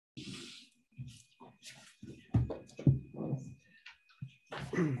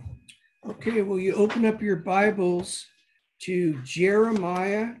Okay, will you open up your Bibles to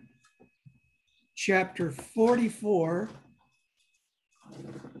Jeremiah chapter 44.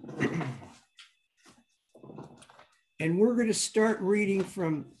 And we're going to start reading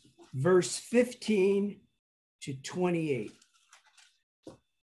from verse 15 to 28.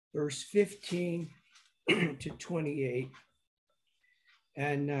 Verse 15 to 28.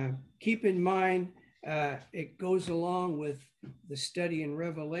 And keep in mind, it goes along with the study in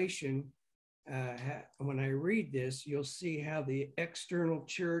Revelation. When I read this, you'll see how the external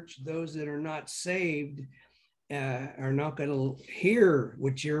church, those that are not saved, are not going to hear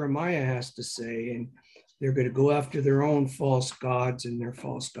what Jeremiah has to say, and they're going to go after their own false gods and their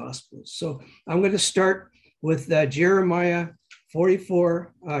false gospels. So I'm going to start with Jeremiah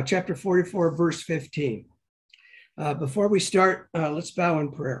 44, chapter 44, verse 15. Before we start, let's bow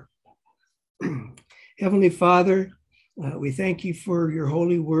in prayer. Heavenly Father, we thank you for your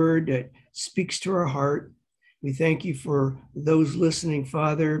holy word that speaks to our heart. We thank you for those listening,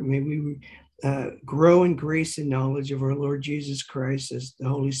 Father. May we grow in grace and knowledge of our Lord Jesus Christ as the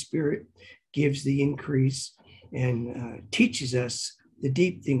Holy Spirit gives the increase and teaches us the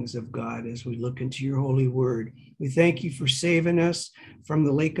deep things of God as we look into your holy word. We thank you for saving us from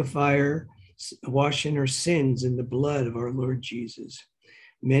the lake of fire, washing our sins in the blood of our Lord Jesus.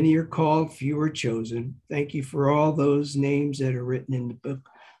 Many are called, few are chosen. Thank you for all those names that are written in the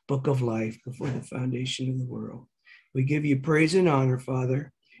book of life before the foundation of the world. We give you praise and honor,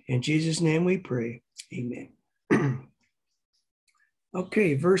 Father. In Jesus' name we pray. Amen.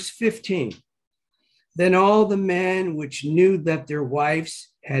 Okay, verse 15. Then all the men which knew that their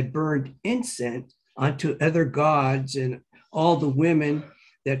wives had burned incense unto other gods, and all the women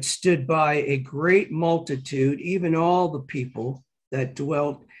that stood by, a great multitude, even all the people that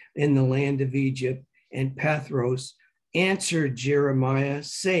dwelt in the land of Egypt and Pathros, answered Jeremiah,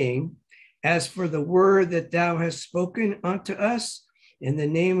 saying, As for the word that thou hast spoken unto us in the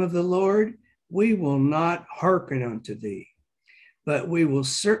name of the Lord, we will not hearken unto thee, but we will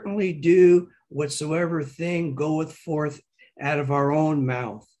certainly do whatsoever thing goeth forth out of our own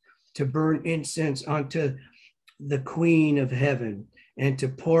mouth, to burn incense unto the Queen of heaven, and to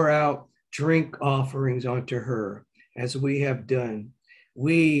pour out drink offerings unto her, as we have done,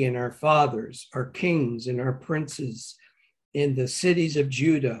 we and our fathers, our kings and our princes, in the cities of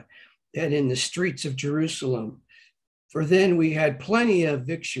Judah and in the streets of Jerusalem. For then we had plenty of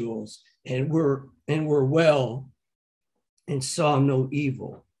victuals, and were well, and saw no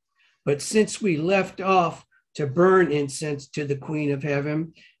evil. But since we left off to burn incense to the Queen of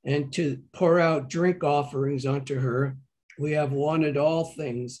heaven, and to pour out drink offerings unto her, we have wanted all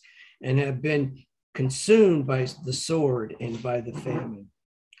things, and have been consumed by the sword and by the famine.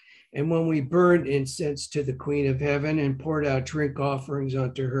 And when we burned incense to the Queen of heaven and poured out drink offerings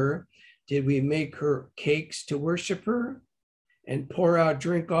unto her, did we make her cakes to worship her and pour out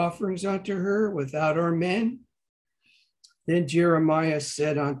drink offerings unto her without our men? Then Jeremiah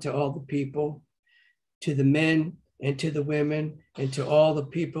said unto all the people, to the men and to the women and to all the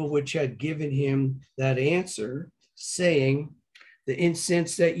people which had given him that answer, saying, the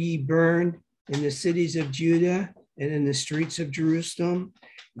incense that ye burned in the cities of Judah and in the streets of Jerusalem,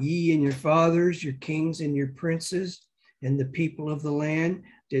 ye and your fathers, your kings and your princes, and the people of the land,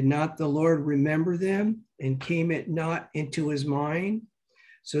 did not the Lord remember them, and came it not into his mind,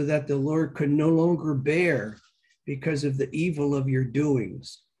 so that the Lord could no longer bear because of the evil of your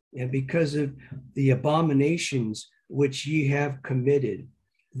doings, and because of the abominations which ye have committed.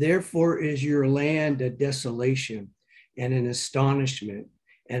 Therefore is your land a desolation, and an astonishment,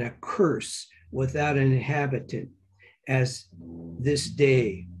 and a curse without an inhabitant, as this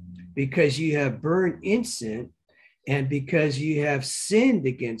day, because you have burned incense, and because you have sinned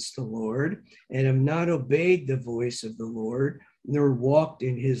against the Lord, and have not obeyed the voice of the Lord, nor walked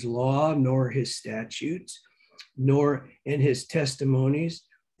in his law, nor his statutes, nor in his testimonies.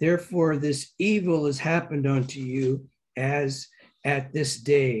 Therefore this evil has happened unto you as at this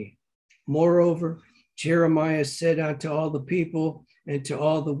day. Moreover, Jeremiah said unto all the people and to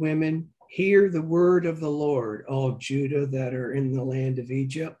all the women, hear the word of the Lord, all Judah that are in the land of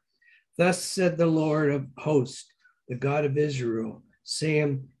Egypt. Thus said the Lord of hosts, the God of Israel,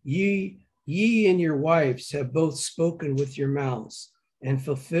 saying, ye and your wives have both spoken with your mouths and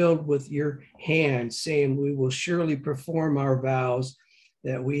fulfilled with your hands, saying, we will surely perform our vows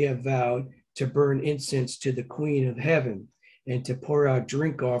that we have vowed, to burn incense to the Queen of heaven and to pour out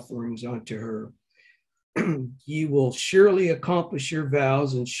drink offerings unto her. Ye will surely accomplish your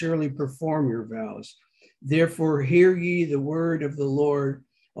vows and surely perform your vows. Therefore hear ye the word of the Lord,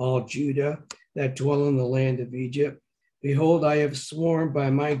 all Judah that dwell in the land of Egypt. Behold, I have sworn by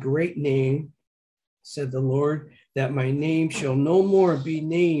my great name, said the Lord, that my name shall no more be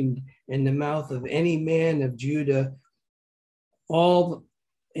named in the mouth of any man of Judah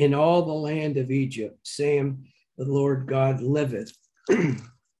in all the land of Egypt, saying, the Lord God liveth.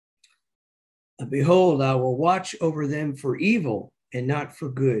 Behold, I will watch over them for evil and not for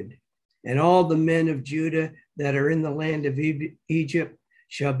good. And all the men of Judah that are in the land of Egypt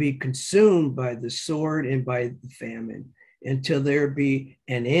shall be consumed by the sword and by the famine, until there be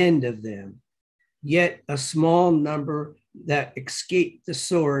an end of them. Yet a small number that escape the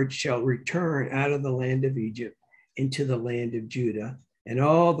sword shall return out of the land of Egypt into the land of Judah, and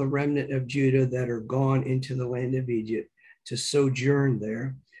all the remnant of Judah that are gone into the land of Egypt to sojourn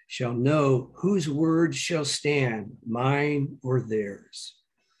there shall know whose word shall stand, mine or theirs.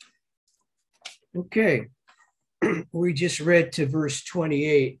 Okay, we just read to verse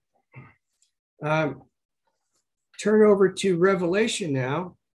 28. Turn over to Revelation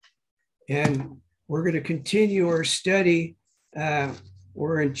now, and we're going to continue our study.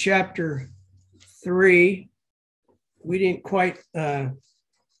 We're in chapter 3. We didn't quite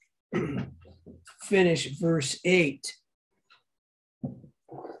finish verse 8.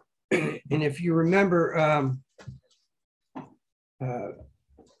 And if you remember,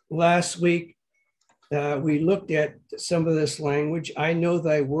 last week, we looked at some of this language. I know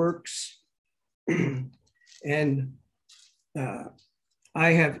thy works, and I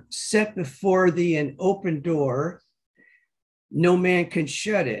have set before thee an open door. No man can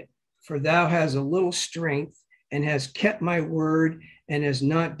shut it, for thou hast a little strength and has kept my word and has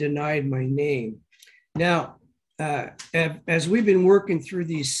not denied my name. Now, as we've been working through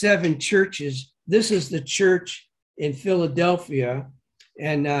these 7 churches, this is the church in Philadelphia,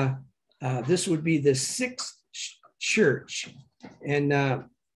 and this would be the 6th church. And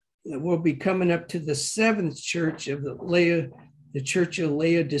we'll be coming up to the 7th church of the church of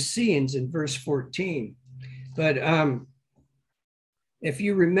Laodiceans in verse 14. But if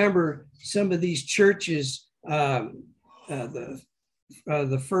you remember some of these churches, the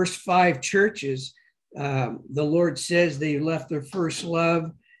first 5 churches, the Lord says they left their first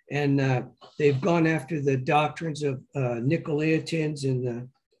love, and they've gone after the doctrines of Nicolaitans and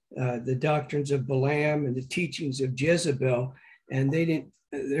the doctrines of Balaam and the teachings of Jezebel, and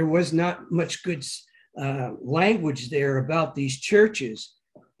there was not much good language there about these churches.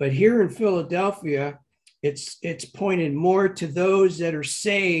 But here in Philadelphia, it's pointed more to those that are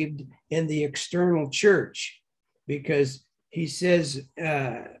saved in the external church, because he says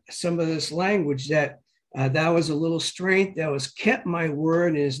some of this language that thou was a little strength, thou hast kept my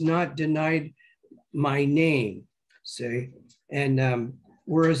word and has not denied my name. See, and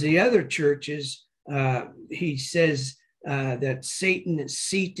whereas the other churches, he says that Satan's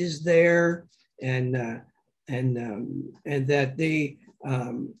seat is there, and that they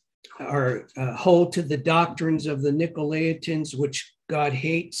are hold to the doctrines of the Nicolaitans, which God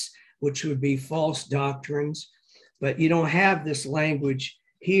hates, which would be false doctrines. But you don't have this language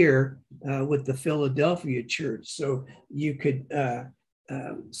here with the Philadelphia church. So you could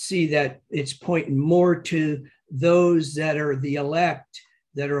see that it's pointing more to those that are the elect,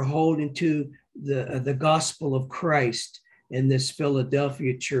 that are holding to the gospel of Christ in this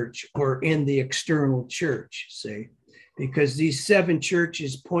Philadelphia church, or in the external church, say, because these 7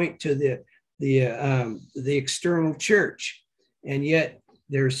 churches point to the external church, and yet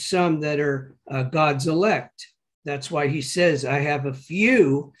there's some that are God's elect. That's why he says, I have a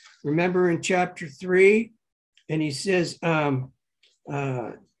few. Remember in chapter 3, and he says, look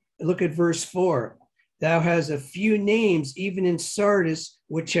at verse 4. Thou hast a few names, even in Sardis,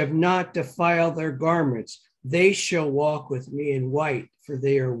 which have not defiled their garments. They shall walk with me in white, for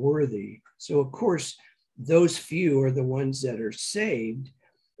they are worthy. So, of course, those few are the ones that are saved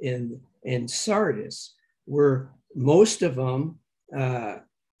in Sardis, where most of them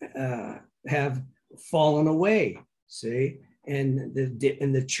have fallen away, see? And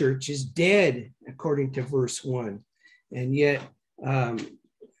the church is dead, according to verse 1. And yet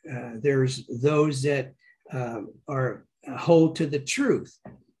there's those that are hold to the truth.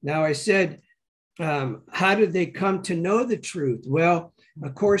 Now, I said, how did they come to know the truth? Well,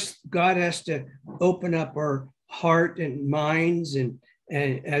 of course, God has to open up our heart and minds, and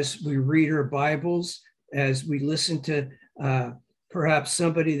as we read our Bibles, as we listen to perhaps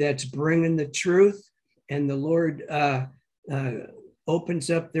somebody that's bringing the truth, and the Lord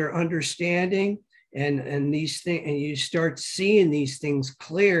opens up their understanding, and these things, and you start seeing these things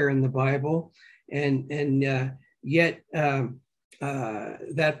clear in the Bible, and yet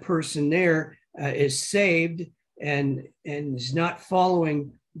that person there is saved and is not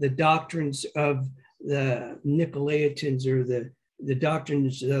following the doctrines of the Nicolaitans or the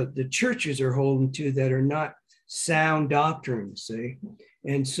doctrines the churches are holding to that are not sound doctrines, see?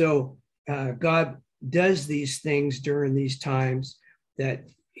 And so God does these things during these times, that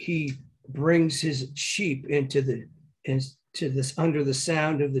he brings his sheep into this under the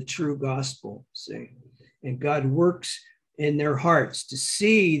sound of the true gospel, see? And God works in their hearts to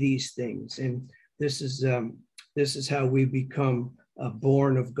see these things. And this is how we become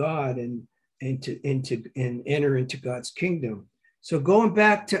born of God and enter into God's kingdom. So going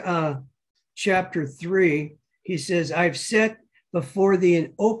back to chapter 3, he says, I've set before thee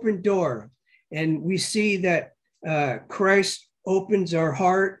an open door. And we see that Christ opens our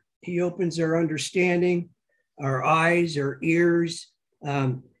heart. He opens our understanding, our eyes, our ears.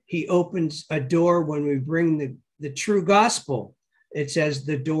 He opens a door when we bring the true gospel. It says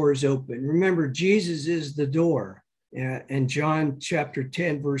the door is open. Remember, Jesus is the door. In John chapter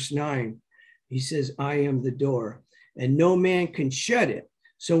 10, verse 9, he says, I am the door, and no man can shut it.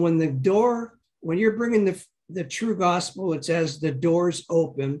 So when you're bringing the true gospel, it says the door's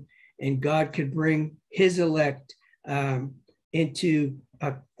open, and God could bring his elect into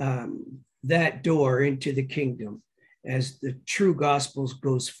that door, into the kingdom, as the true gospel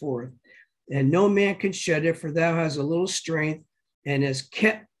goes forth. And no man can shut it, for thou hast a little strength and has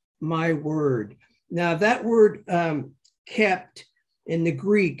kept my word. Now that word kept in the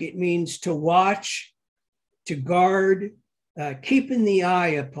Greek, it means to watch, to guard, keeping the eye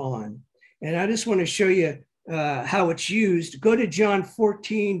upon. And I just want to show you how it's used. Go to John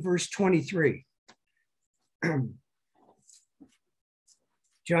 14, verse 23.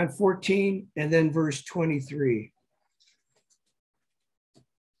 John 14 and then verse 23.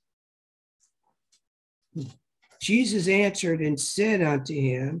 Jesus answered and said unto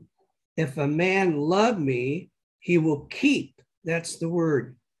him, if a man love me, he will keep, that's the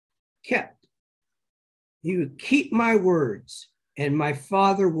word, kept. He will keep my words, and my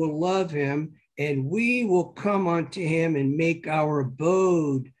Father will love him, and we will come unto him and make our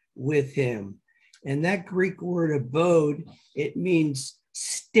abode with him. And that Greek word abode, it means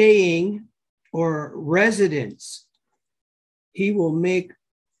staying or residence. He will make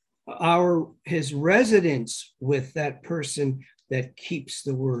his residence with that person that keeps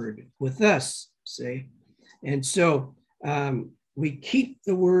the word with us, see? And so we keep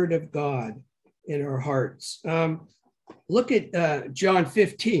the word of God in our hearts. Look at John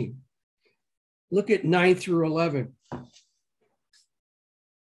 15. Look at 9 through 11.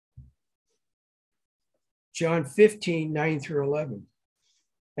 John 15, 9 through 11.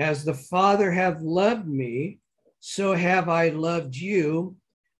 As the Father hath loved me, so have I loved you.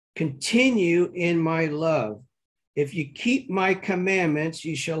 Continue in my love. If you keep my commandments,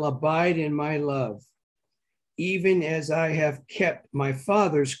 you shall abide in my love, even as I have kept my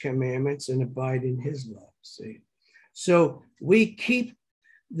Father's commandments and abide in his love. See? So we keep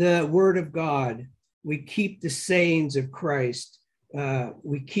the word of God. We keep the sayings of Christ.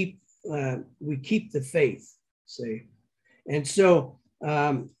 We keep the faith. See? And so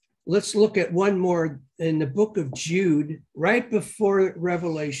let's look at one more in the book of Jude, right before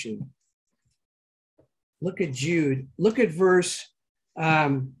Revelation. Look at Jude. Look at verse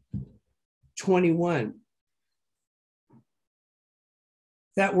 21.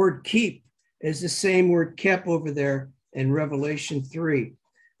 That word keep is the same word kept over there in Revelation 3.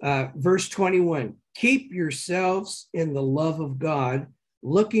 Verse 21, keep yourselves in the love of God,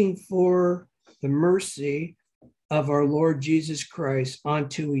 looking for the mercy of our Lord Jesus Christ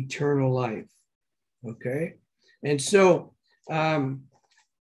unto eternal life. Okay? And so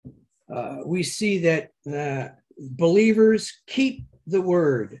we see that believers keep the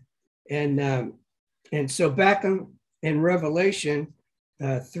word. And so back in Revelation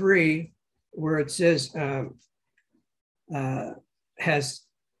 3, where it says, has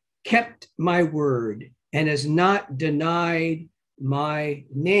kept my word and has not denied my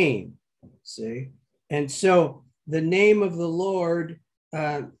name. See? And so the name of the Lord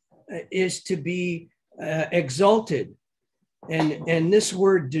is to be exalted. And this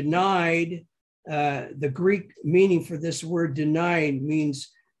word denied, the Greek meaning for this word denied means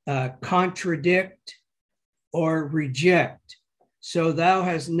contradict or reject. So thou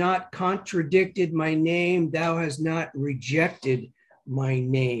hast not contradicted my name, thou hast not rejected my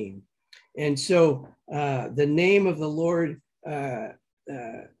name. And so the name of the Lord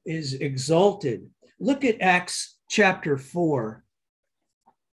is exalted. Look at Acts chapter 4.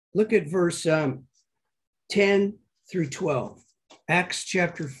 Look at verse 10 through 12. Acts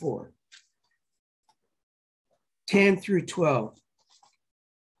chapter 4. 10 through 12.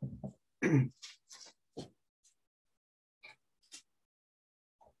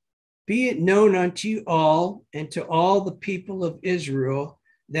 Be it known unto you all and to all the people of Israel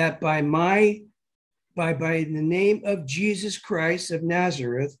that by the name of Jesus Christ of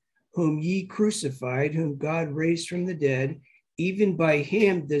Nazareth, whom ye crucified, whom God raised from the dead, even by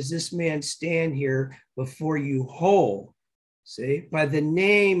him does this man stand here before you whole. See, by the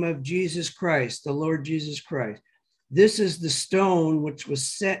name of Jesus Christ, the Lord Jesus Christ. This is the stone which was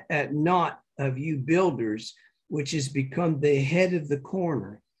set at naught of you builders, which has become the head of the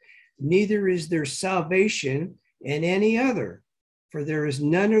corner. Neither is there salvation in any other, for there is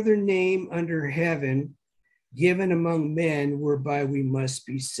none other name under heaven given among men whereby we must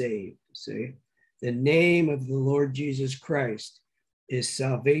be saved. See, the name of the Lord Jesus Christ is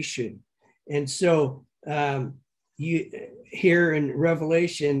salvation. And so you here in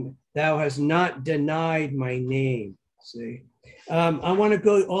Revelation, thou hast not denied my name. See, I want to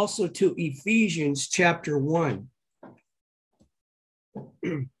go also to Ephesians chapter 1.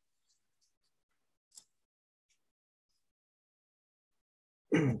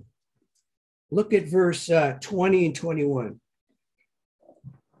 Look at verse 20 and 21.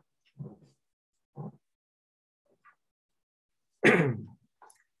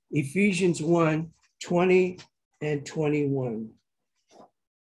 Ephesians 1, 20 and 21.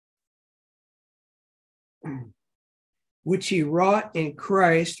 Which he wrought in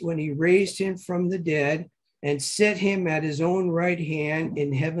Christ when he raised him from the dead and set him at his own right hand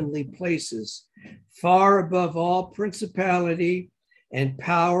in heavenly places, far above all principality and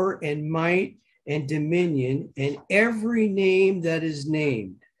power and might and dominion and every name that is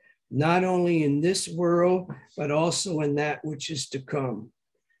named, not only in this world, but also in that which is to come.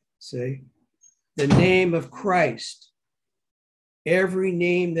 See, the name of Christ, every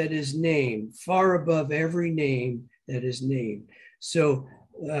name that is named, far above every name that is named. So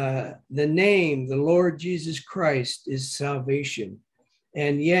the name, the Lord Jesus Christ, is salvation.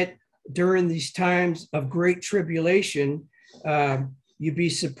 And yet, during these times of great tribulation, you'd be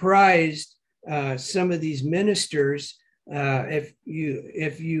surprised, some of these ministers, if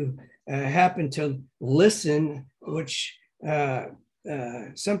you happen to listen, which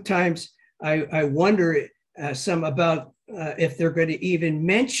sometimes I wonder some about if they're going to even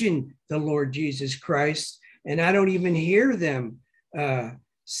mention the Lord Jesus Christ, and I don't even hear them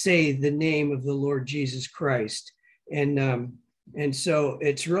say the name of the Lord Jesus Christ. And so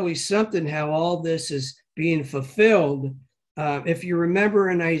it's really something how all this is being fulfilled. If you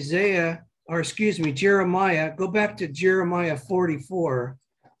remember in Jeremiah, go back to Jeremiah 44.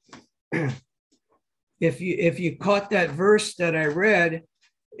 If you caught that verse that I read,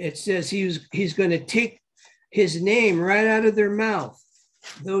 it says he's going to take his name right out of their mouth,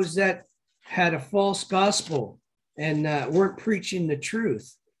 those that had a false gospel and weren't preaching the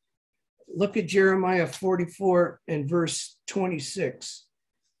truth. Look at Jeremiah 44 and verse 26.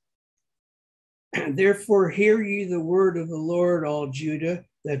 Therefore, hear ye the word of the Lord, all Judah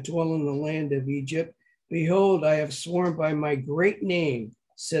that dwell in the land of Egypt. Behold, I have sworn by my great name,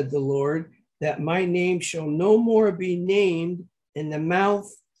 said the Lord, that my name shall no more be named in the mouth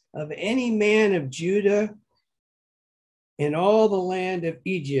of any man of Judah in all the land of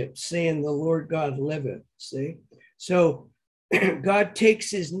Egypt, saying the Lord God liveth. See? So God takes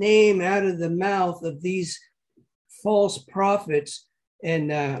his name out of the mouth of these false prophets.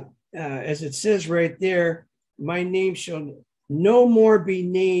 And as it says right there, my name shall no more be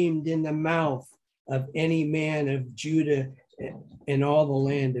named in the mouth of any man of Judah in all the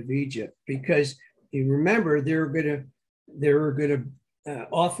land of Egypt. Because you remember, they were going to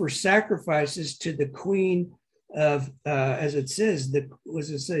offer sacrifices to the queen of, as it says,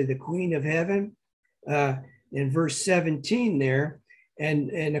 the queen of heaven, in verse 17 there.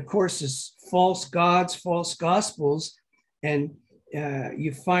 And of course, it's false gods, false gospels. And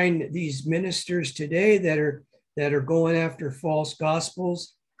you find these ministers today that are going after false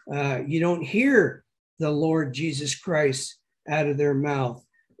gospels. You don't hear the Lord Jesus Christ out of their mouth.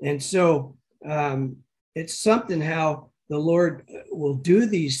 And so it's something how the Lord will do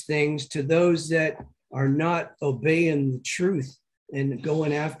these things to those that are not obeying the truth and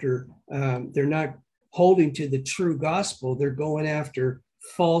going after, they're not holding to the true gospel. They're going after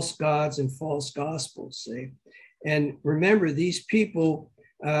false gods and false gospels, see? And remember, these people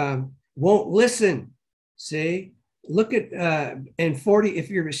won't listen, see? Look at, if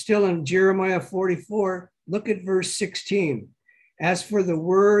you're still in Jeremiah 44, look at verse 16. As for the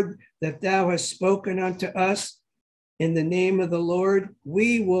word that thou hast spoken unto us in the name of the Lord,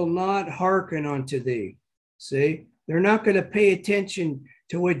 we will not hearken unto thee. See, they're not going to pay attention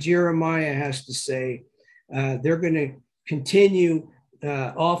to what Jeremiah has to say. They're going to continue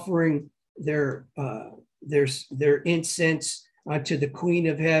offering their incense unto the Queen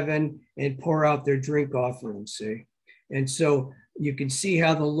of Heaven and pour out their drink offerings, see? And so you can see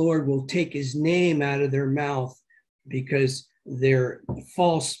how the Lord will take his name out of their mouth because they're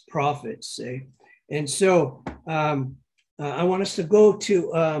false prophets, see? And so I want us to go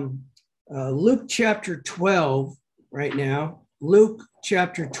to Luke chapter 12 right now. Luke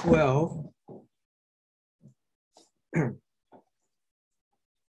chapter 12.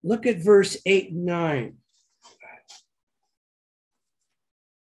 Look at verse 8 and 9.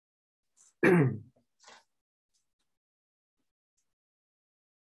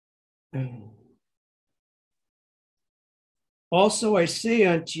 Also I say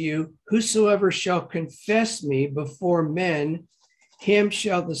unto you, whosoever shall confess me before men, him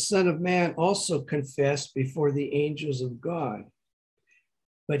shall the Son of Man also confess before the angels of God.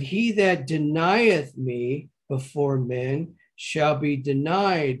 But he that denieth me before men shall be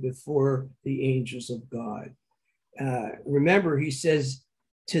denied before the angels of God. Remember, he says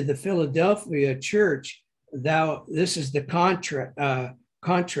to the Philadelphia church, this is the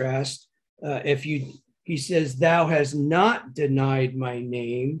contrast. He says, thou hast not denied my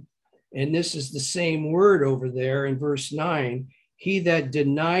name. And this is the same word over there in verse 9. He that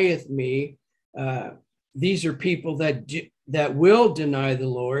denieth me, these are people that will deny the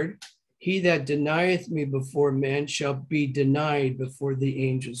Lord. He that denieth me before men shall be denied before the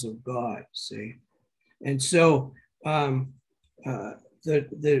angels of God. See? And so those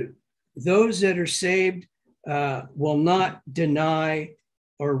that are saved will not deny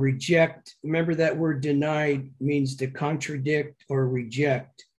or reject. Remember that word denied means to contradict or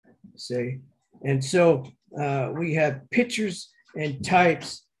reject. See? And so we have pictures and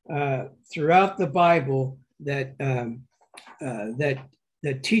types throughout the Bible that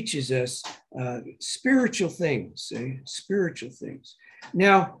teaches us spiritual things, spiritual things.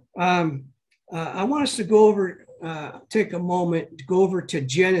 Now, I want us to go over, take a moment to go over to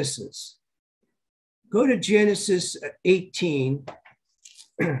Genesis. Go to Genesis 18.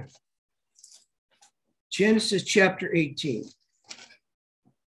 Genesis chapter 18.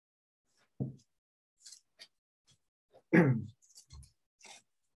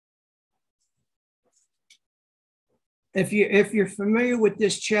 If you're familiar with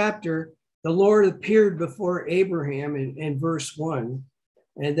this chapter, the Lord appeared before Abraham in verse 1.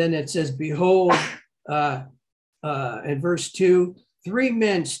 And then it says, behold, in verse 2, 3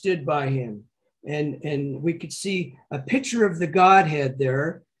 men stood by him. And we could see a picture of the Godhead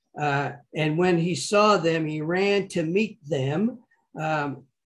there. And when he saw them, he ran to meet them and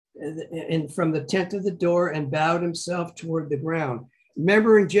from the tent of the door and bowed himself toward the ground.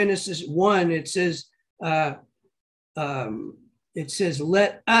 Remember in Genesis 1, it says,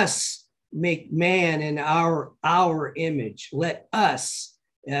 let us make man in our image. Let us.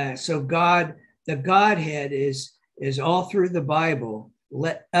 So God, the Godhead is all through the Bible.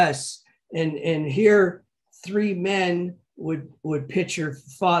 Let us. And here 3 men would picture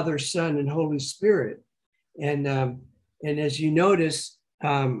Father, Son, and Holy Spirit. And as you notice,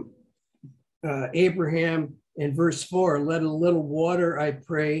 Abraham in verse 4, let a little water, I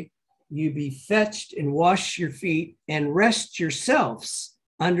pray, you be fetched and wash your feet and rest yourselves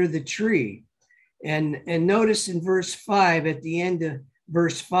under the tree. And notice in verse 5, at the end of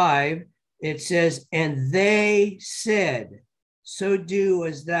verse 5, it says, and they said, so do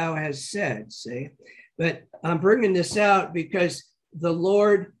as thou hast said, see? But I'm bringing this out because the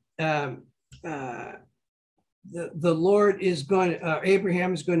Lord, the Lord is going to,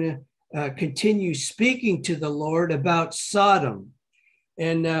 Abraham is going to continue speaking to the Lord about Sodom.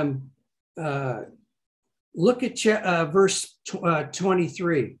 And look at verse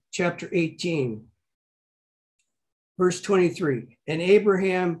 23, chapter 18, verse 23. And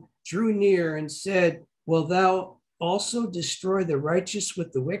Abraham drew near and said, will thou also destroy the righteous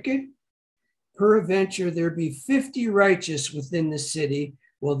with the wicked? Peradventure there be 50 righteous within the city.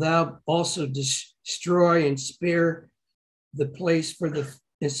 Will thou also destroy and spare the place for the,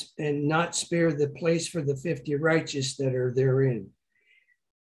 and not spare the place for the 50 righteous that are therein?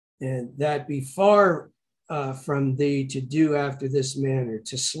 And that be far from thee to do after this manner,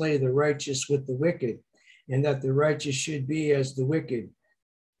 to slay the righteous with the wicked, and that the righteous should be as the wicked.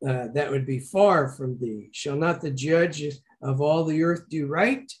 That would be far from thee. Shall not the judge of all the earth do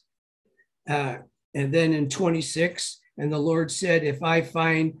right? And then in 26, and the Lord said, if I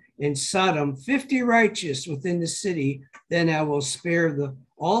find in Sodom 50 righteous within the city, then I will spare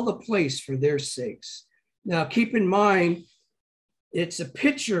all the place for their sakes. Now keep in mind, it's a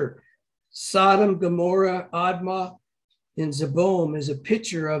picture. Sodom, Gomorrah, Admah, and Zeboim is a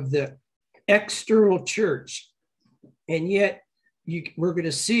picture of the external church. And yet we're going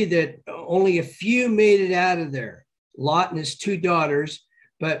to see that only a few made it out of there. Lot and his two daughters.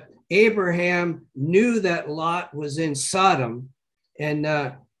 But Abraham knew that Lot was in Sodom, and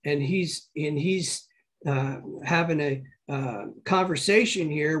he's having a conversation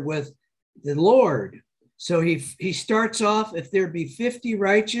here with the Lord. So he starts off, if there be 50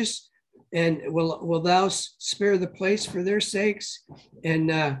 righteous, and will thou spare the place for their sakes? And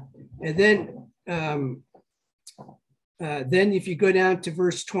then if you go down to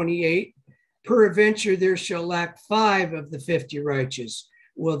verse 28, peradventure there shall lack 5 of the 50 righteous.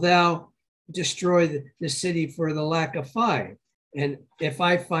 Will thou destroy the city for the lack of 5? And if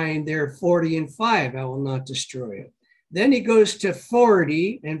I find there 40 and 5, I will not destroy it. Then he goes to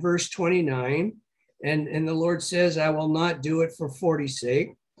 40 and verse 29, and the Lord says, I will not do it for 40's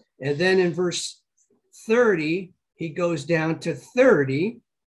sake. And then in verse 30, he goes down to 30.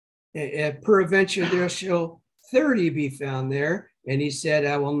 Peradventure there shall 30 be found there. And he said,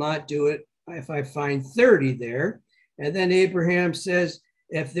 I will not do it if I find 30 there. And then Abraham says,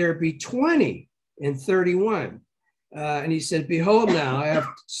 if there be 20 in 31. And he said, behold, now I have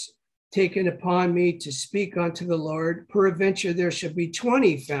taken upon me to speak unto the Lord. Peradventure there shall be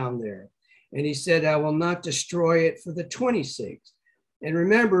 20 found there. And he said, I will not destroy it for the 20's sake. And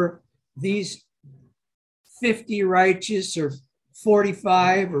remember, these 50 righteous or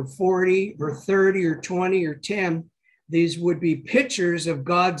 45 or 40 or 30 or 20 or 10, these would be pictures of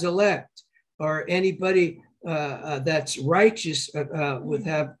God's elect, or anybody that's righteous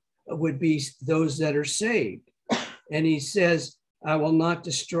would be those that are saved. And he says, I will not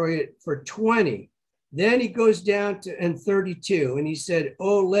destroy it for 20. Then he goes down to in 32, and he said,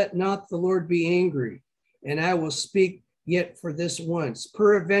 oh, let not the Lord be angry, and I will speak yet for this once.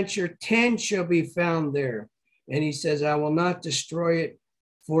 Peradventure 10 shall be found there. And he says, I will not destroy it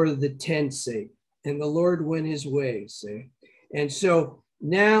for the 10's sake. And the Lord went his way, see? And so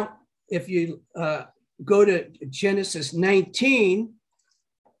now if you go to Genesis 19,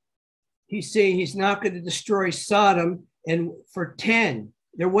 he's saying he's not going to destroy Sodom. And for 10,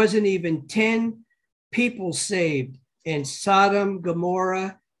 there wasn't even 10 people saved in Sodom,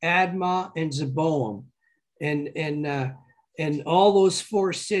 Gomorrah, Admah, and Zeboam. And all those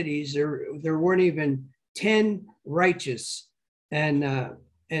 4 cities, there weren't even 10 righteous. And the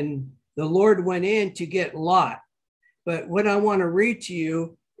Lord went in to get Lot. But what I want to read to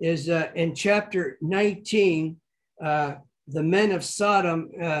you is in chapter 19, the men of Sodom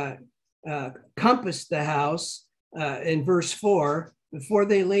compassed the house in verse 4. Before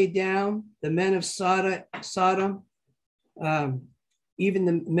they lay down, the men of Sodom, even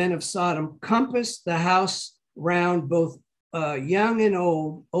the men of Sodom, compassed the house round, both young and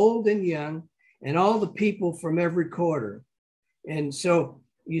old and young, and all the people from every quarter. And so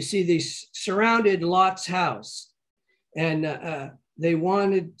you see, they surrounded Lot's house, and they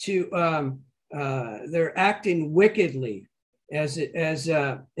wanted to, they're acting wickedly, as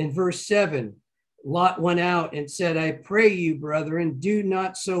in verse 7, Lot went out and said, I pray you, brethren, do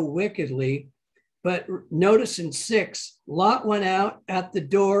not so wickedly. But notice in 6, Lot went out at the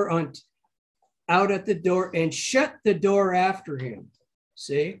door and shut the door after him.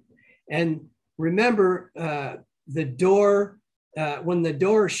 See? And remember, the door, when the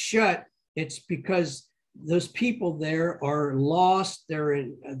door is shut, it's because those people there are lost. They're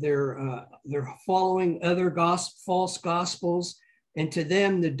following other false gospels, and to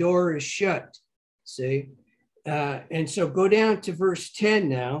them the door is shut. See? And so go down to verse 10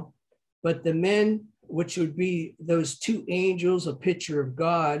 now. But the men, which would be those 2 angels, a picture of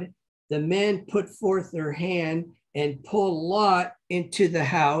God, the men put forth their hand and pulled Lot into the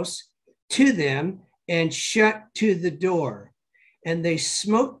house to them and shut to the door. And they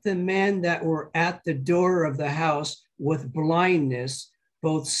smote the men that were at the door of the house with blindness,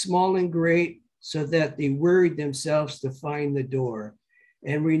 both small and great, so that they wearied themselves to find the door.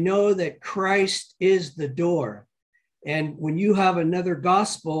 And we know that Christ is the door. And when you have another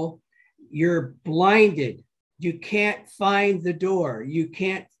gospel, you're blinded. You can't find the door. You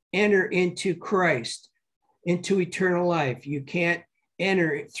can't enter into Christ, into eternal life. You can't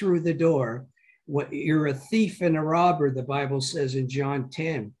enter through the door. You're a thief and a robber, the Bible says in John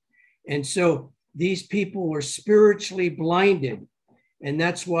 10. And so these people were spiritually blinded. And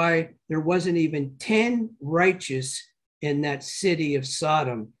that's why there wasn't even 10 righteous in that city of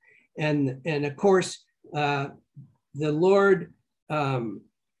Sodom. And of course, the Lord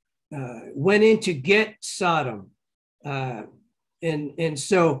went in to get Sodom. And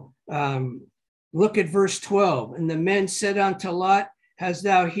so look at verse 12. And the men said unto Lot, hast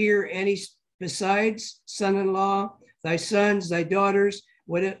thou here any besides son-in-law, thy sons, thy daughters,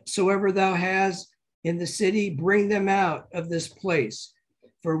 whatsoever thou hast in the city, bring them out of this place.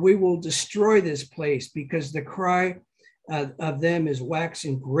 for we will destroy this place, because the cry of them is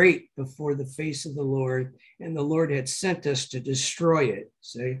waxing great before the face of the Lord, and the Lord had sent us to destroy it.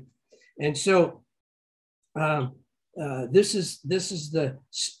 See, and so this is the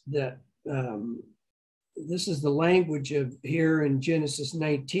language of here in Genesis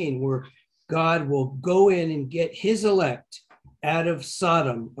 19, where God will go in and get his elect out of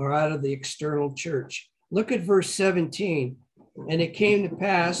Sodom, or out of the external church. Look at verse 17. And it came to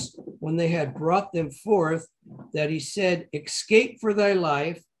pass, when they had brought them forth, that he said, escape for thy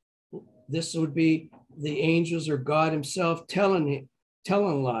life. This would be the angels or God himself telling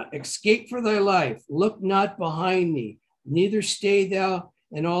Lot, escape for thy life. Look not behind thee, neither stay thou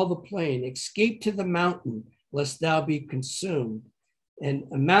in all the plain. Escape to the mountain, lest thou be consumed. And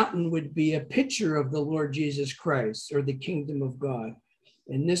a mountain would be a picture of the Lord Jesus Christ, or the kingdom of God.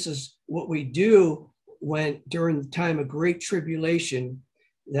 And this is what we do when during the time of great tribulation,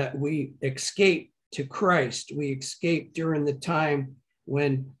 that we escape to Christ. We escape during the time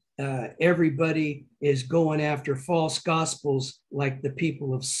when everybody is going after false gospels, like the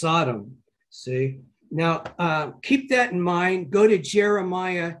people of Sodom. See, now keep that in mind. Go to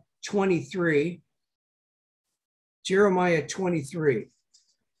Jeremiah 23. Jeremiah 23.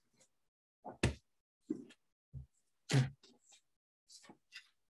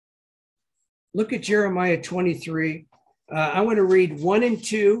 Look at Jeremiah 23. I'm going to read 1 and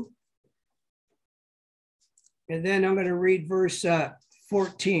 2. And then I'm going to read verse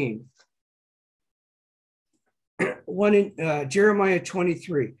 14. Jeremiah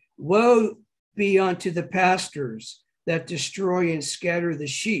 23. Woe be unto the pastors that destroy and scatter the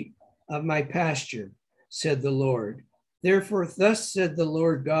sheep of my pasture, said the Lord. Therefore, thus said the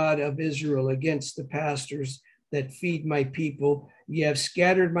Lord God of Israel against the pastors that feed my people, ye have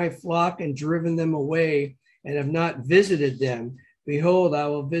scattered my flock and driven them away, and have not visited them. Behold, I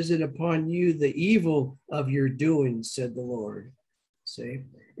will visit upon you the evil of your doings, said the Lord. See?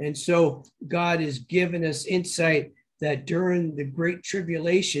 And so God has given us insight that during the great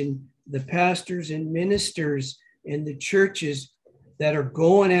tribulation, the pastors and ministers in the churches that are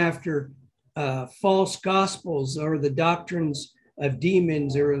going after false gospels, or the doctrines of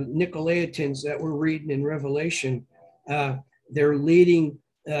demons, or Nicolaitans that we're reading in Revelation, they're leading,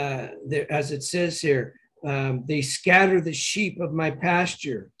 as it says here, they scatter the sheep of my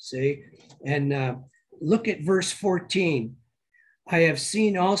pasture, see? And look at verse 14. I have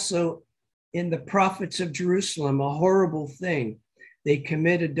seen also in the prophets of Jerusalem a horrible thing. They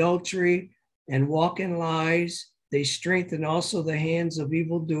commit adultery and walk in lies. They strengthen also the hands of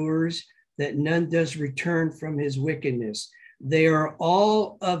evildoers, that none does return from his wickedness. They are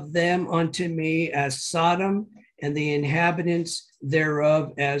all of them unto me as Sodom, and the inhabitants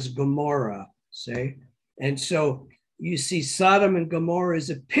thereof as Gomorrah. See? And so you see Sodom and Gomorrah is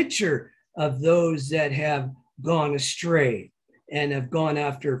a picture of those that have gone astray and have gone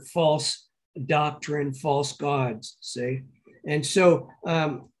after false doctrine, false gods. See? And so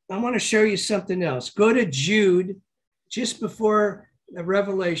I want to show you something else. Go to Jude, just before the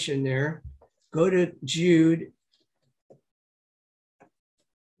Revelation there. Go to Jude.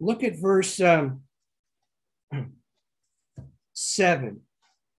 Look at verse 7.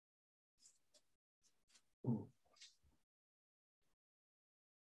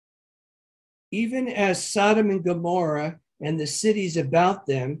 Even as Sodom and Gomorrah and the cities about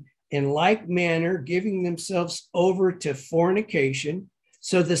them, in like manner, giving themselves over to fornication.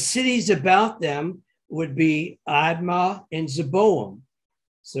 So the cities about them would be Admah and Zeboam.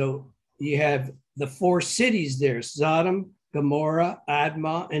 So you have the 4 cities there, Sodom, Gomorrah,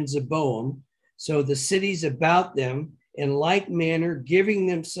 Admah, and Zeboam. So the cities about them, in like manner, giving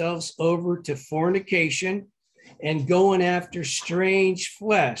themselves over to fornication and going after strange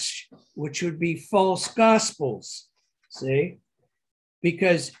flesh, which would be false gospels. See?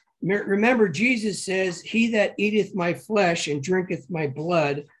 Because remember, Jesus says, he that eateth my flesh and drinketh my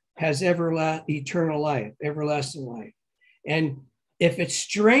blood has eternal life, everlasting life. And if it's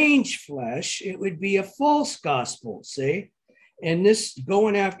strange flesh, it would be a false gospel, see? And this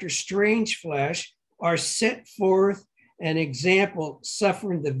going after strange flesh are set forth an example,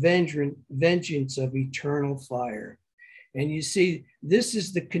 suffering the vengeance of eternal fire. And you see, this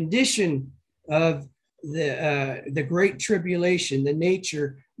is the condition of the great tribulation, the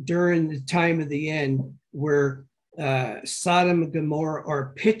nature during the time of the end, where Sodom and Gomorrah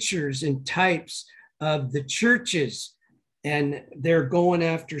are pictures and types of the churches, and they're going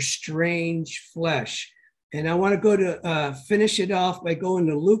after strange flesh. And I want to go to finish it off by going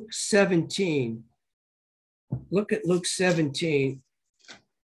to Luke 17. Look at Luke 17.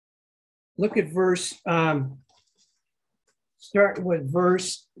 Look at verse start with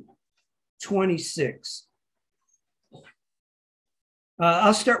verse 26.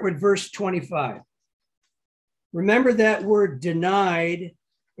 I'll start with verse 25. Remember that word denied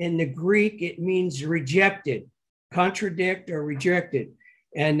in the Greek, it means rejected, contradict or rejected.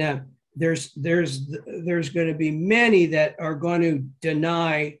 And there's going to be many that are going to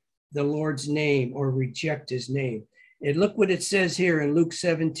deny the Lord's name or reject his name. And look what it says here in Luke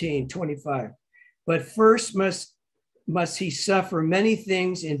 17:25. But first must he suffer many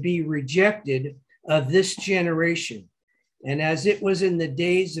things and be rejected of this generation. And as it was in the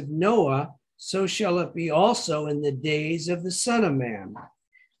days of Noah, so shall it be also in the days of the Son of Man.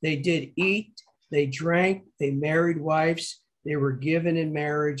 They did eat, they drank, they married wives, they were given in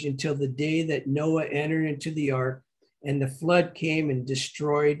marriage until the day that Noah entered into the ark, and the flood came and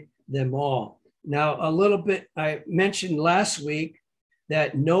destroyed them all. Now, a little bit, I mentioned last week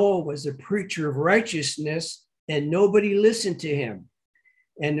that Noah was a preacher of righteousness and nobody listened to him.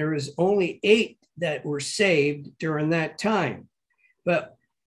 And there was only 8 that were saved during that time. But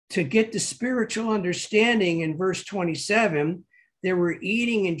to get the spiritual understanding in verse 27, they were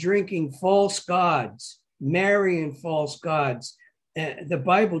eating and drinking false gods, marrying false gods. The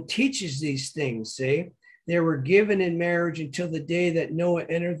Bible teaches these things, see? They were given in marriage until the day that Noah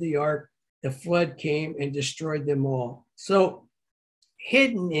entered the ark, the flood came and destroyed them all. So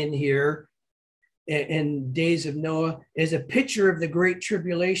hidden in here in days of Noah is a picture of the great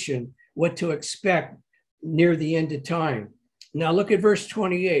tribulation, what to expect near the end of time. Now look at verse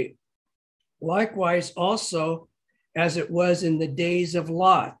 28. Likewise also, as it was in the days of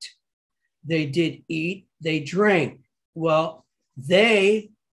Lot, they did eat, they drank. Well,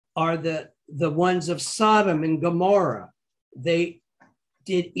 they are the ones of Sodom and Gomorrah. They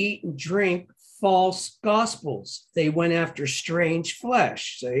did eat and drink false gospels. They went after strange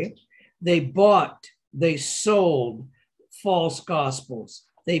flesh, see? They bought, they sold false gospels.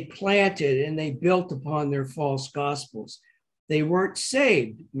 They planted and they built upon their false gospels. They weren't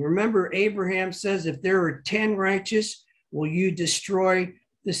saved. Remember, Abraham says, if there are 10 righteous, will you destroy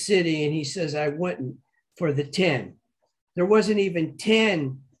the city? And he says, I wouldn't for the 10. There wasn't even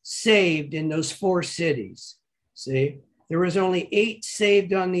 10 saved in those 4 cities. See, there was only 8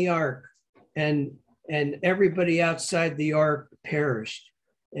 saved on the ark, and everybody outside the ark perished.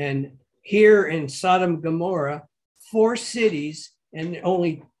 And here in Sodom and Gomorrah, 4 cities and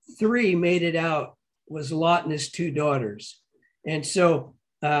only 3 made it out, was Lot and his 2 daughters. And so,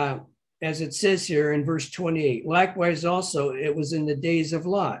 as it says here in verse 28, likewise also it was in the days of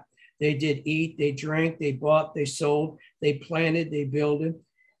Lot. They did eat, they drank, they bought, they sold, they planted, they builded.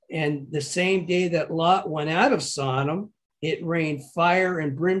 And the same day that Lot went out of Sodom, it rained fire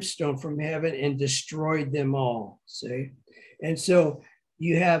and brimstone from heaven and destroyed them all. See? And so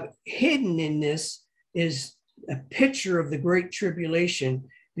you have hidden in this is a picture of the great tribulation,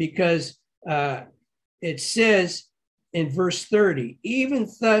 because it says in verse 30,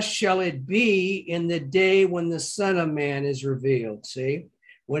 even thus shall it be in the day when the Son of Man is revealed. See,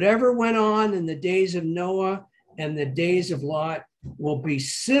 whatever went on in the days of Noah and the days of Lot will be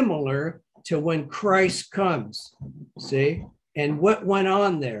similar to when Christ comes. See, and what went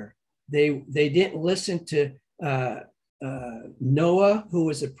on there? They didn't listen to Noah, who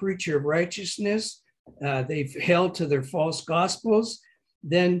was a preacher of righteousness. They've held to their false gospels.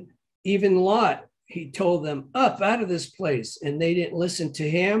 Then even Lot, he told them, up out of this place, and they didn't listen to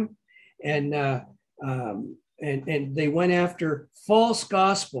him. And they went after false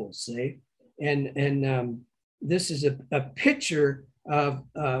gospels, see? And this is a picture of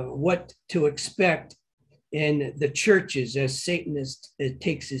what to expect in the churches as Satan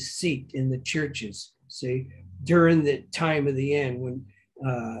takes his seat in the churches, see, during the time of the end,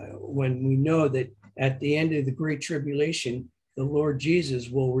 when we know that at the end of the Great Tribulation, the Lord Jesus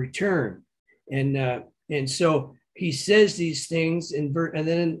will return. And so he says these things, and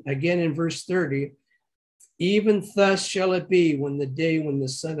then again in verse 30, even thus shall it be when the day when the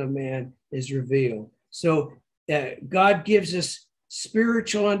Son of Man is revealed. So God gives us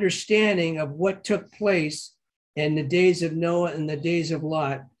spiritual understanding of what took place in the days of Noah and the days of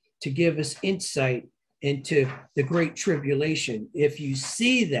Lot to give us insight into the Great Tribulation. If you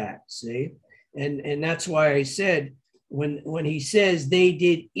see that, see, and that's why I said, when he says they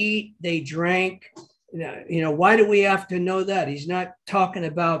did eat, they drank, why do we have to know that? He's not talking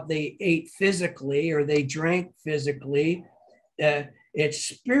about they ate physically or they drank physically. It's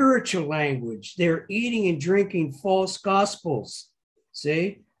spiritual language. They're eating and drinking false gospels.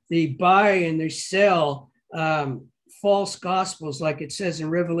 See, they buy and they sell false gospels, like it says in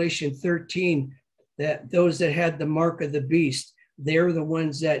Revelation 13, that those that had the mark of the beast, they're the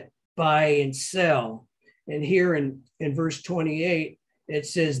ones that buy and sell. And here in verse 28, it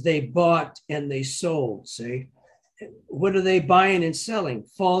says they bought and they sold. See, what are they buying and selling?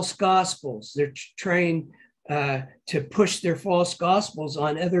 False gospels. They're trying to push their false gospels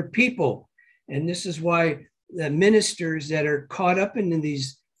on other people. And this is why the ministers that are caught up in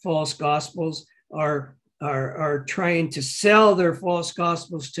these false gospels are trying to sell their false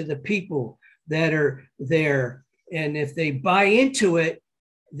gospels to the people that are there. And if they buy into it,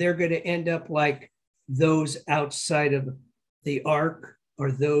 they're going to end up like those outside of the ark,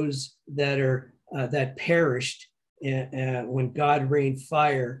 or those that are that perished when God rained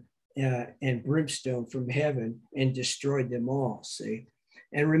fire and brimstone from heaven and destroyed them all. See,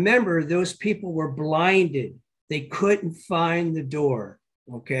 and remember, those people were blinded; they couldn't find the door.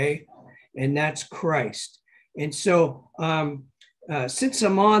 Okay, and that's Christ. And so, since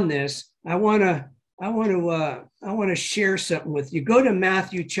I'm on this, I want to share something with you. Go to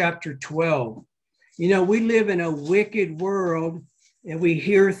Matthew chapter 12. You know, we live in a wicked world, and we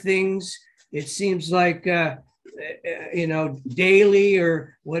hear things. It seems like daily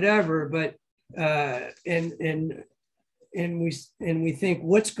or whatever. But and we think,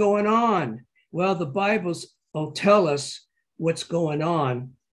 what's going on? Well, the Bibles will tell us what's going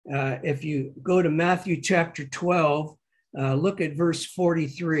on. If you go to Matthew chapter 12, look at verse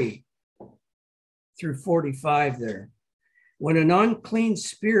 43 through 45 there. When an unclean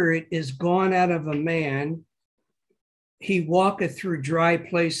spirit is gone out of a man, he walketh through dry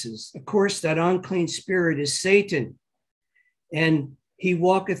places. Of course, that unclean spirit is Satan, and he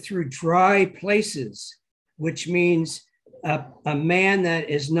walketh through dry places, which means a man that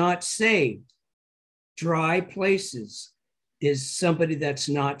is not saved. Dry places is somebody that's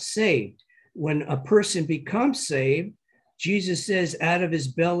not saved. When a person becomes saved, Jesus says, out of his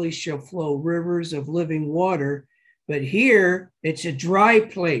belly shall flow rivers of living water. But here, it's a dry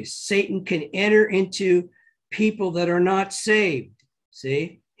place. Satan can enter into people that are not saved.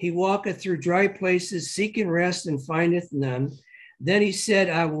 See, he walketh through dry places, seeking rest, and findeth none. Then he said,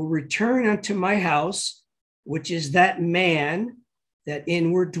 I will return unto my house, which is that man, that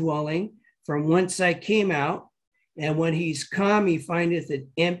inward dwelling, from whence I came out. And when he's come, he findeth it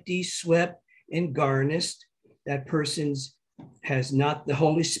empty, swept, and garnished. That person has not the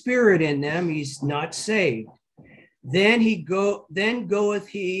Holy Spirit in them. He's not saved. Then goeth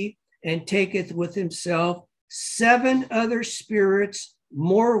he and taketh with himself 7 other spirits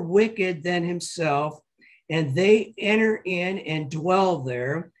more wicked than himself, and they enter in and dwell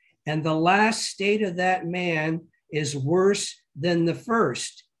there. And the last state of that man is worse than the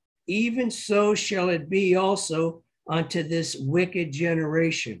first. Even so shall it be also unto this wicked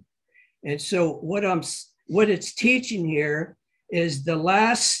generation. And so what it's teaching here is the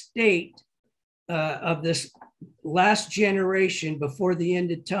last state of this last generation before the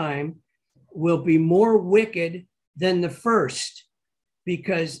end of time will be more wicked than the first,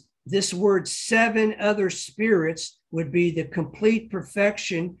 because this word 7 other spirits would be the complete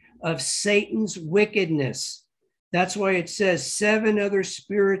perfection of Satan's wickedness. That's why it says 7 other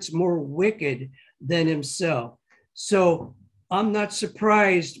spirits more wicked than himself. So I'm not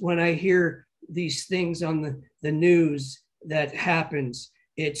surprised when I hear these things on the news that happens.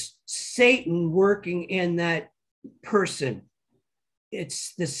 It's Satan working in that person.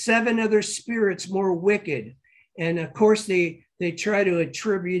 It's the 7 other spirits more wicked. And of course, they try to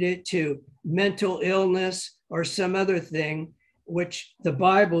attribute it to mental illness or some other thing, which the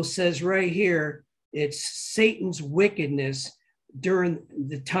Bible says right here, it's Satan's wickedness during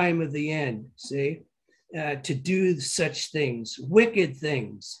the time of the end, see, to do such things, wicked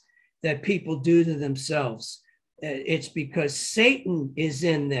things that people do to themselves. It's because Satan is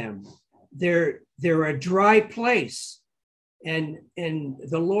in them. They're a dry place. And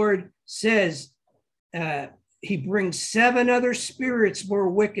the Lord says he brings 7 other spirits more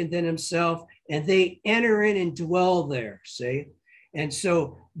wicked than himself, and they enter in and dwell there, see? And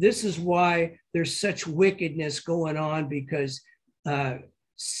so this is why there's such wickedness going on, because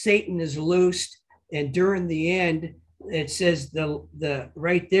Satan is loosed. And during the end, it says the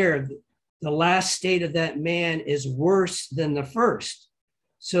right there, the last state of that man is worse than the first.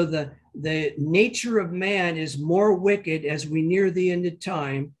 So the nature of man is more wicked as we near the end of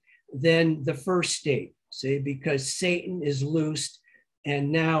time than the first state, see, because Satan is loosed.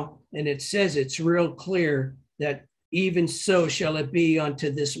 And it says it's real clear that even so shall it be unto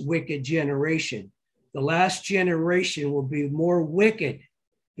this wicked generation. The last generation will be more wicked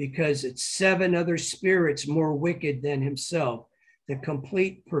because it's 7 other spirits more wicked than himself, the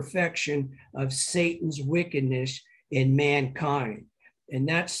complete perfection of Satan's wickedness in mankind. And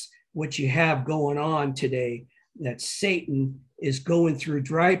that's what you have going on today, that Satan is going through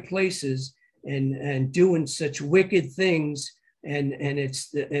dry places and doing such wicked things. And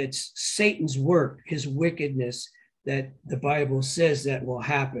it's Satan's work, his wickedness, that the Bible says that will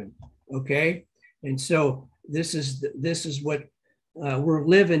happen. Okay, and so this is what we're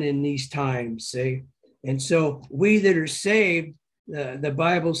living in these times. See, and so we that are saved, the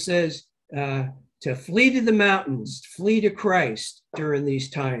Bible says to flee to the mountains, flee to Christ during these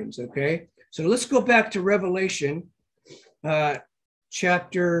times. Okay, so let's go back to Revelation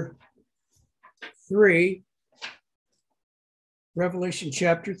chapter 3. Revelation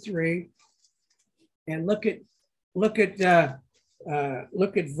chapter 3, and look at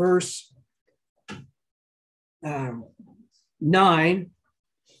verse 9.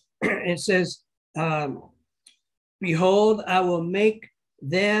 It says, behold, I will make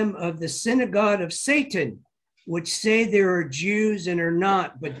them of the synagogue of Satan, which say they are Jews and are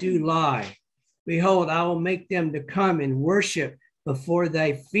not, but do lie. Behold, I will make them to come and worship before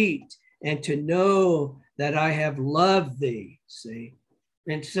thy feet, and to know that I have loved thee. See?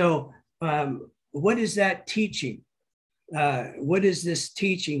 And so what is that teaching? What is this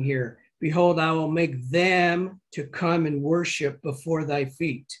teaching here? Behold, I will make them to come and worship before thy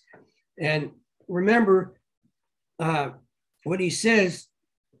feet. And remember what he says,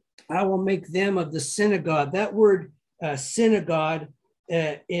 I will make them of the synagogue. That word synagogue,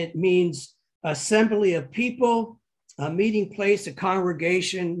 it means assembly of people, a meeting place, a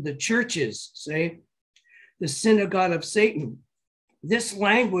congregation, the churches, say, the synagogue of Satan. This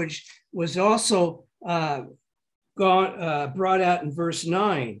language was also brought out in verse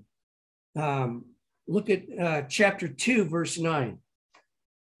 9. Look at chapter 2, verse 9.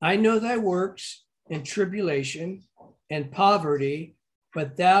 I know thy works and tribulation and poverty,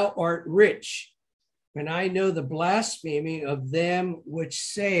 but thou art rich. And I know the blasphemy of them which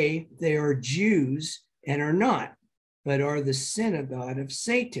say they are Jews and are not, but are the synagogue of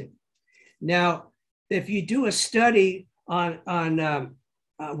Satan. Now, if you do a study on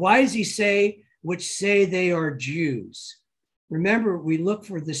why does he say, which say they are Jews? Remember, we look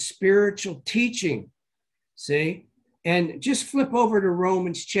for the spiritual teaching, see? And just flip over to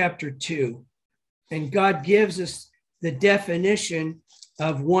Romans chapter 2, and God gives us the definition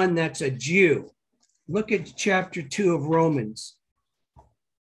of one that's a Jew. Look at chapter 2 of Romans.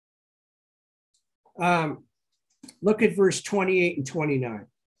 Look at verse 28 and 29.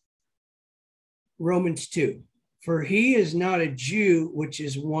 Romans 2. For he is not a Jew, which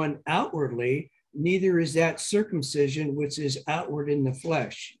is one outwardly, neither is that circumcision, which is outward in the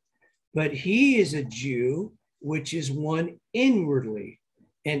flesh. But he is a Jew, which is one inwardly,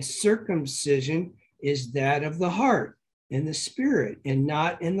 and circumcision is that of the heart and the spirit, and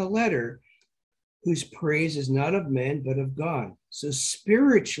not in the letter, whose praise is not of men, but of God. So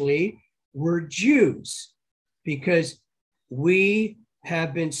spiritually, we're Jews because we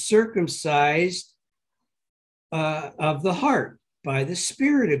have been circumcised of the heart by the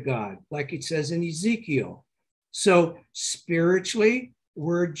Spirit of God, like it says in Ezekiel. So spiritually,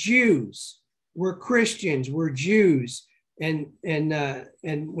 we're Jews, we're Christians, we're Jews. And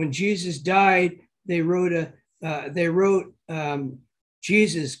when Jesus died, they wrote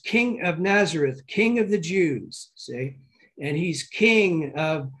Jesus, King of Nazareth, King of the Jews, see? And he's King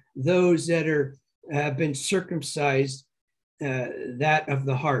of those that have been circumcised, that of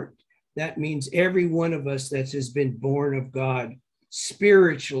the heart. That means every one of us that has been born of God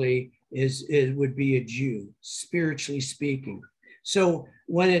spiritually would be a Jew, spiritually speaking. So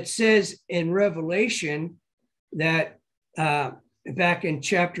when it says in Revelation that back in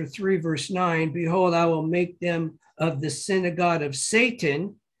chapter 3, verse 9, behold, I will make them of the synagogue of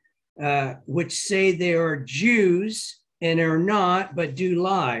Satan, which say they are Jews and are not, but do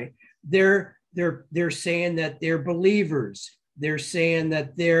lie. They're saying that they're believers. They're saying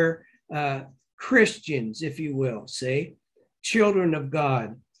that they're Christians, if you will, say, children of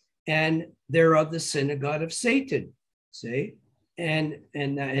God, and they're of the synagogue of Satan, say, and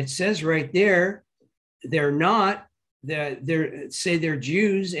it says right there, they're not. Say they're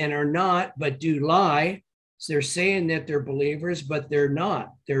Jews and are not, but do lie. So they're saying that they're believers, but they're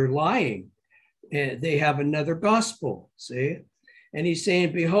not. They're lying. And they have another gospel, see? And he's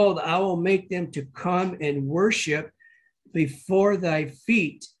saying, behold, I will make them to come and worship before thy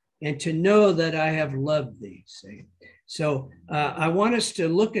feet and to know that I have loved thee, see? So I want us to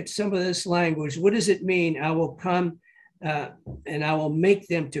look at some of this language. What does it mean? I will come and I will make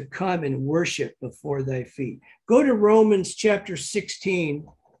them to come and worship before thy feet. Go to Romans chapter 16.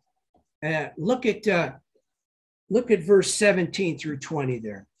 Look at verse 17 through 20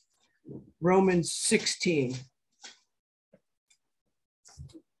 there. Romans 16.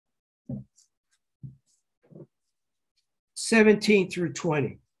 (17 through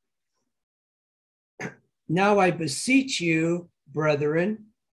 20). Now I beseech you, brethren,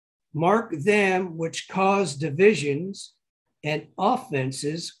 mark them which cause divisions and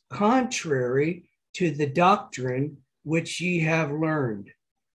offenses contrary to the doctrine which ye have learned,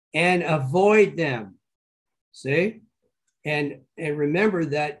 and avoid them. See? And remember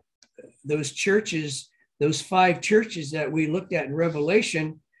that those churches, those 5 churches that we looked at in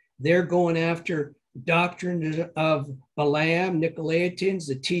Revelation, they're going after doctrine of Balaam, Nicolaitans,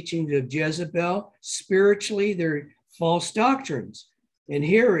 the teachings of Jezebel. Spiritually, they're false doctrines. And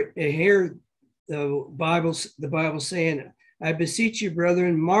here the Bible saying, I beseech you,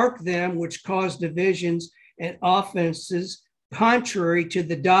 brethren, mark them which cause divisions and offenses contrary to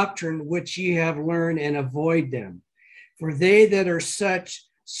the doctrine which ye have learned, and avoid them. For they that are such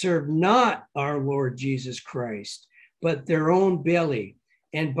serve not our Lord Jesus Christ, but their own belly,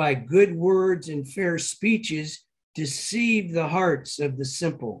 and by good words and fair speeches deceive the hearts of the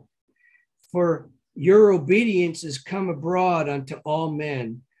simple. For your obedience is come abroad unto all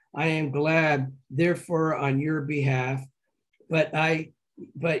men. I am glad, therefore, on your behalf.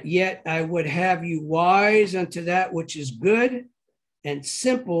 But yet I would have you wise unto that which is good, and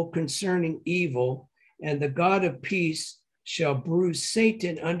simple concerning evil. And the God of peace shall bruise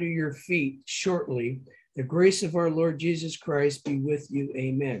Satan under your feet shortly. The grace of our Lord Jesus Christ be with you.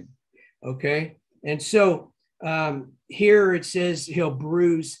 Amen. Okay. And so here it says he'll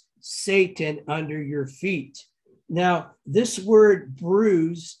bruise Satan under your feet. Now, this word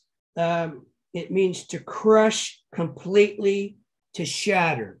bruise, it means to crush completely, to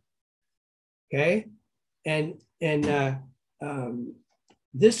shatter. Okay. And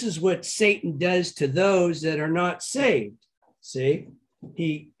this is what Satan does to those that are not saved. See,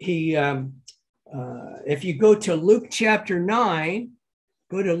 if you go to Luke chapter 9,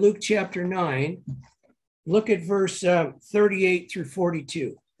 look at verse 38 through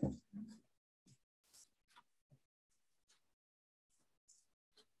 42.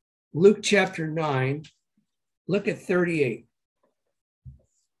 Luke chapter 9, look at 38.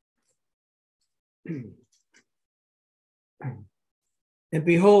 And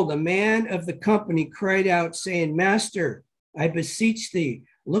behold, a man of the company cried out, saying, Master, I beseech thee,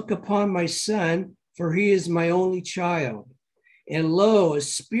 look upon my son, for he is my only child. And lo, a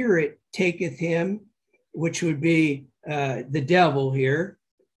spirit taketh him, which would be the devil here.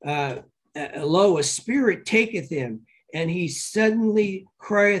 Lo, a spirit taketh him, and he suddenly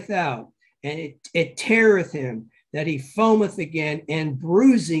crieth out, and it teareth him, that he foameth again, and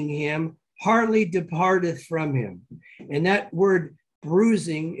bruising him, hardly departeth from him. And that word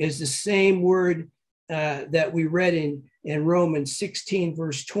bruising is the same word that we read in Romans 16,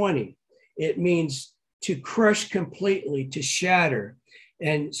 verse 20. It means to crush completely, to shatter.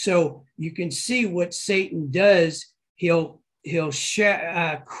 And so you can see what Satan does. He'll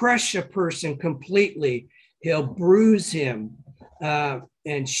crush a person completely. He'll bruise him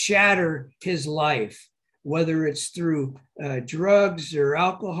and shatter his life, whether it's through drugs or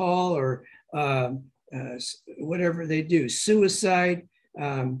alcohol or whatever they do, suicide.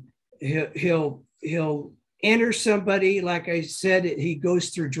 He'll enter somebody, like I said, he goes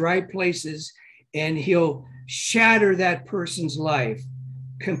through dry places, and he'll shatter that person's life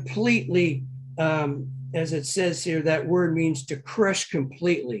completely. As it says here, that word means to crush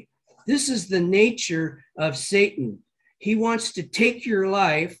completely. This is the nature of Satan. He wants to take your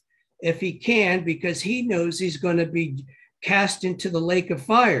life if he can, because he knows he's going to be cast into the lake of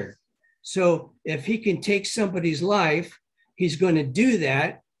fire. So if he can take somebody's life, he's going to do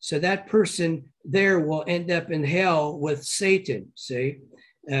that. So that person there will end up in hell with Satan. See,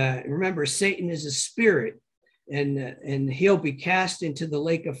 remember, Satan is a spirit, and he'll be cast into the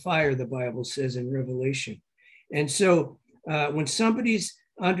lake of fire, the Bible says in Revelation. And so when somebody's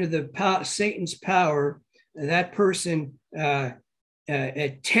under Satan's power, that person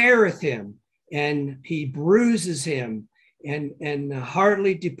it teareth him, and he bruises him, and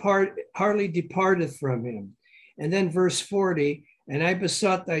hardly departeth from him. And then verse 40, and I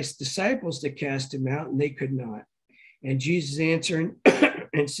besought thy disciples to cast him out, and they could not. And Jesus answering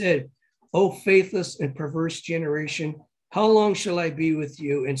and said, O faithless and perverse generation, how long shall I be with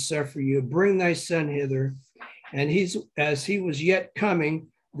you and suffer you? Bring thy son hither. And as he was yet coming,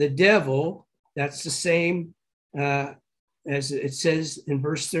 the devil, that's the same as it says in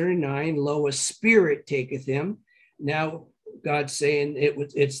verse 39, lo, a spirit taketh him. Now God's saying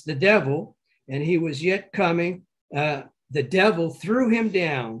it's the devil, and he was yet coming. The devil threw him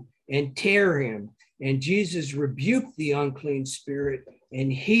down and tear him. And Jesus rebuked the unclean spirit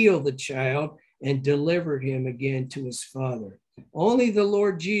and healed the child and delivered him again to his father. Only the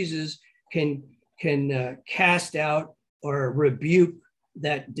Lord Jesus can cast out or rebuke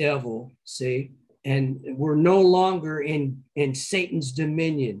that devil, see? and we're no longer in Satan's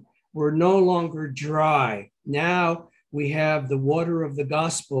dominion. We're no longer dry. Now we have the water of the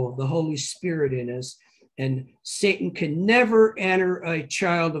gospel, the Holy Spirit in us, and Satan can never enter a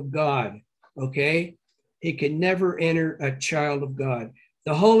child of God, okay? He can never enter a child of God.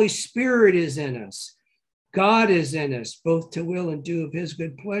 The Holy Spirit is in us. God is in us, both to will and do of his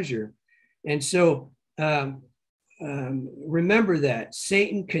good pleasure. And so remember that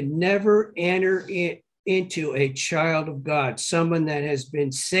Satan can never enter into a child of God, someone that has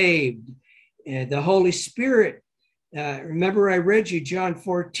been saved. And the Holy Spirit, remember I read you John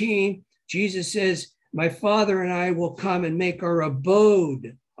 14, Jesus says, my Father and I will come and make our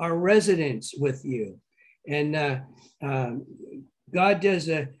abode, our residence with you. And God does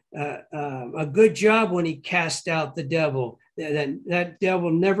a good job when he casts out the devil. That devil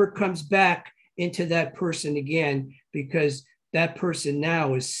never comes back into that person again, because that person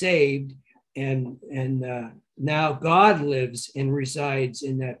now is saved, and now God lives and resides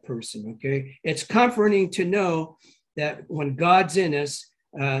in that person. Okay, it's comforting to know that when God's in us,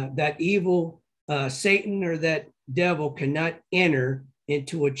 that evil Satan or that devil cannot enter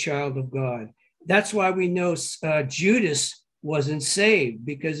into a child of God. That's why we know Judas wasn't saved,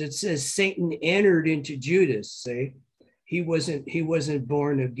 because it says Satan entered into Judas. Say he wasn't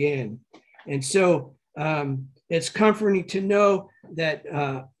born again. And so it's comforting to know that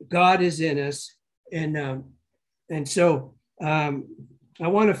God is in us. And so I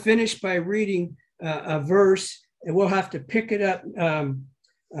want to finish by reading a verse, and we'll have to pick it up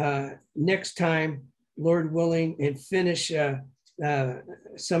next time, Lord willing, and finish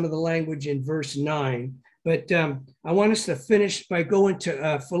some of the language in verse 9. But I want us to finish by going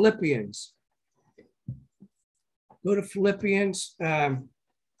to Philippians. Go to Philippians.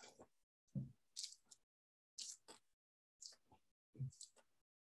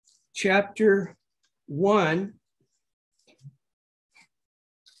 Chapter 1.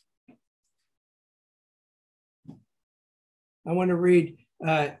 I want to read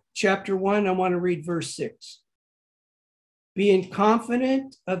chapter 1. I want to read verse 6. Being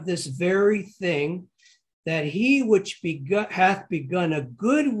confident of this very thing, that he which hath begun a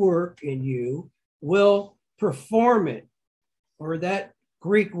good work in you will perform it. Or that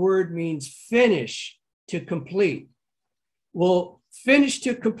Greek word means finish, to complete. Will finish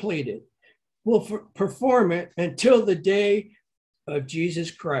to complete it. Will perform it until the day of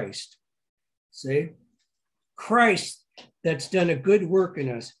Jesus Christ. See? Christ that's done a good work in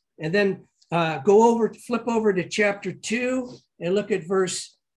us. And then flip over to chapter 2 and look at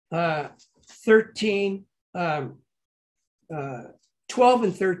verse 13, 12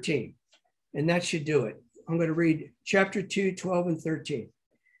 and 13. And that should do it. I'm going to read chapter 2, 12 and 13.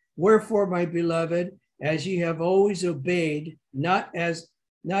 Wherefore, my beloved, as ye have always obeyed, not as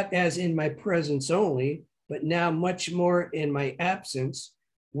in my presence only, but now much more in my absence,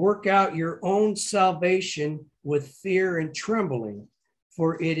 work out your own salvation with fear and trembling.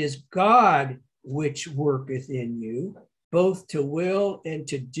 For it is God which worketh in you, both to will and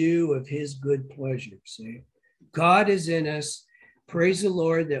to do of his good pleasure. See? God is in us. Praise the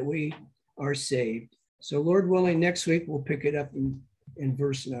Lord that we are saved. So Lord willing, next week we'll pick it up in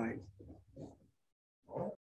verse 9.